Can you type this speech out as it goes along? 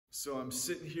So I'm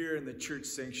sitting here in the church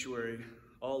sanctuary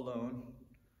all alone.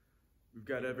 We've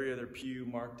got every other pew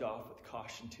marked off with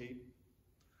caution tape.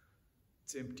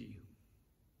 It's empty.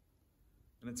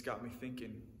 And it's got me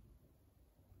thinking.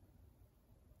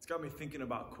 It's got me thinking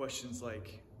about questions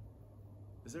like,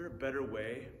 is there a better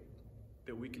way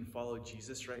that we can follow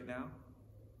Jesus right now?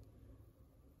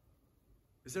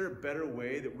 Is there a better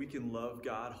way that we can love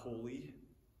God wholly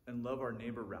and love our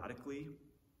neighbor radically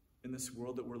in this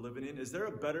world that we're living in? Is there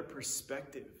a better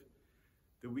perspective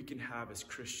that we can have as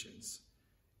Christians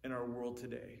in our world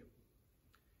today?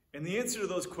 And the answer to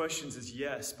those questions is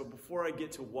yes, but before I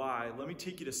get to why, let me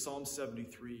take you to Psalm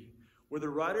 73, where the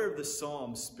writer of the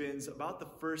Psalm spends about the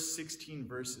first 16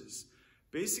 verses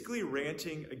basically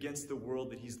ranting against the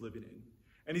world that he's living in.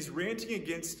 And he's ranting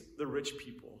against the rich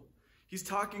people. He's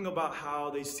talking about how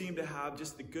they seem to have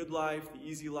just the good life, the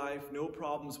easy life, no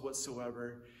problems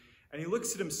whatsoever. And he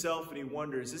looks at himself and he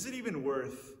wonders, is it even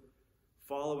worth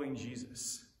following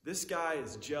Jesus? This guy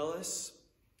is jealous.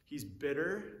 He's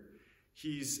bitter.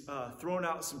 He's thrown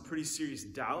out some pretty serious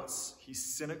doubts. He's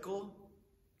cynical.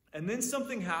 And then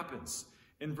something happens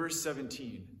in verse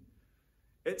 17.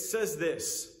 It says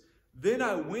this, "Then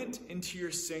I went into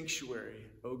your sanctuary,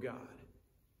 O God,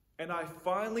 and I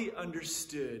finally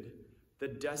understood the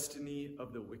destiny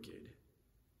of the wicked."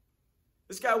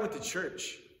 This guy went to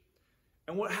church.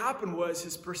 And what happened was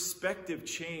his perspective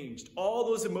changed. All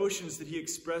those emotions that he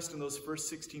expressed in those first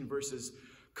 16 verses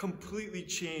completely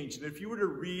changed. And if you were to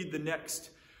read the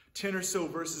next 10 or so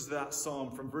verses of that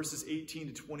psalm, from verses 18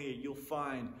 to 28, you'll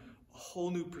find a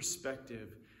whole new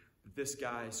perspective that this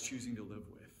guy is choosing to live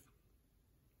with.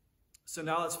 So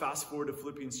now let's fast forward to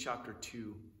Philippians chapter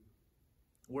 2,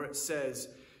 where it says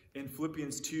in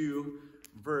Philippians 2,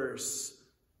 verse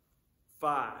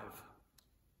 5,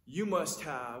 "You must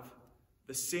have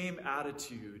the same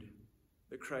attitude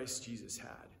that Christ Jesus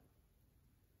had."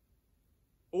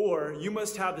 Or, you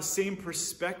must have the same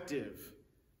perspective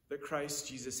that Christ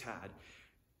Jesus had.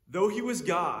 Though he was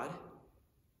God,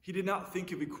 he did not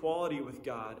think of equality with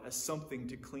God as something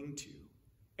to cling to.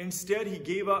 Instead, he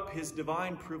gave up his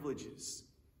divine privileges,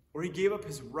 or he gave up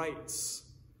his rights.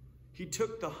 He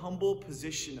took the humble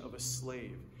position of a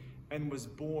slave and was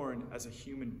born as a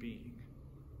human being.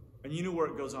 And you know where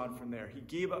it goes on from there. He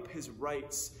gave up his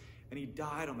rights and he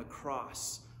died on the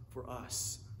cross for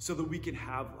us so that we can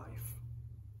have life.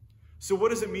 So what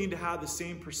does it mean to have the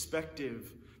same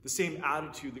perspective, the same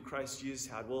attitude that Christ Jesus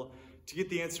had? Well, to get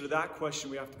the answer to that question,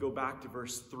 we have to go back to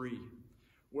verse 3,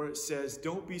 where it says,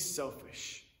 "Don't be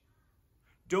selfish.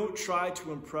 Don't try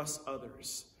to impress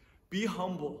others. Be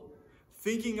humble,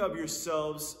 thinking of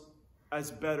yourselves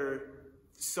as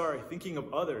thinking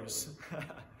of others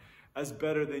as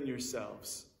better than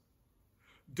yourselves.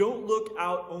 Don't look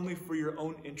out only for your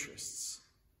own interests,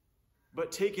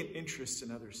 but take an interest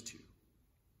in others too."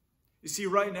 You see,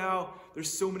 right now,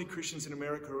 there's so many Christians in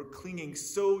America who are clinging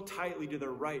so tightly to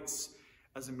their rights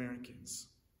as Americans.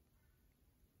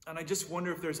 And I just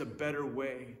wonder if there's a better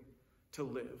way to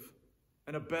live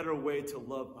and a better way to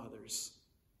love others.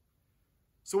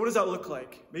 So what does that look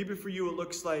like? Maybe for you, it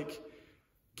looks like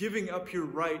giving up your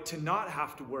right to not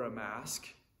have to wear a mask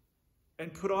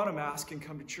and put on a mask and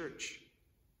come to church.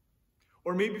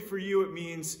 Or maybe for you, it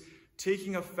means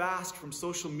taking a fast from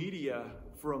social media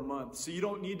for a month, so you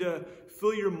don't need to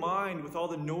fill your mind with all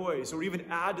the noise or even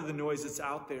add to the noise that's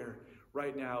out there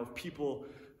right now of people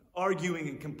arguing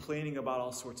and complaining about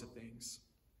all sorts of things.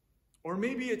 Or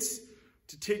maybe it's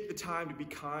to take the time to be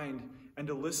kind and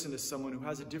to listen to someone who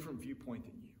has a different viewpoint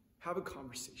than you. Have a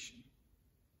conversation.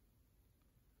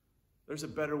 There's a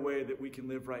better way that we can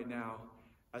live right now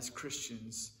as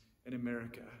Christians in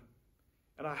America.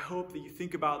 And I hope that you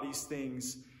think about these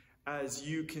things as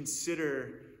you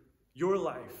consider your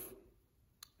life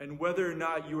and whether or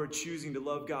not you are choosing to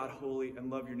love God wholly and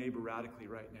love your neighbor radically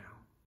right now.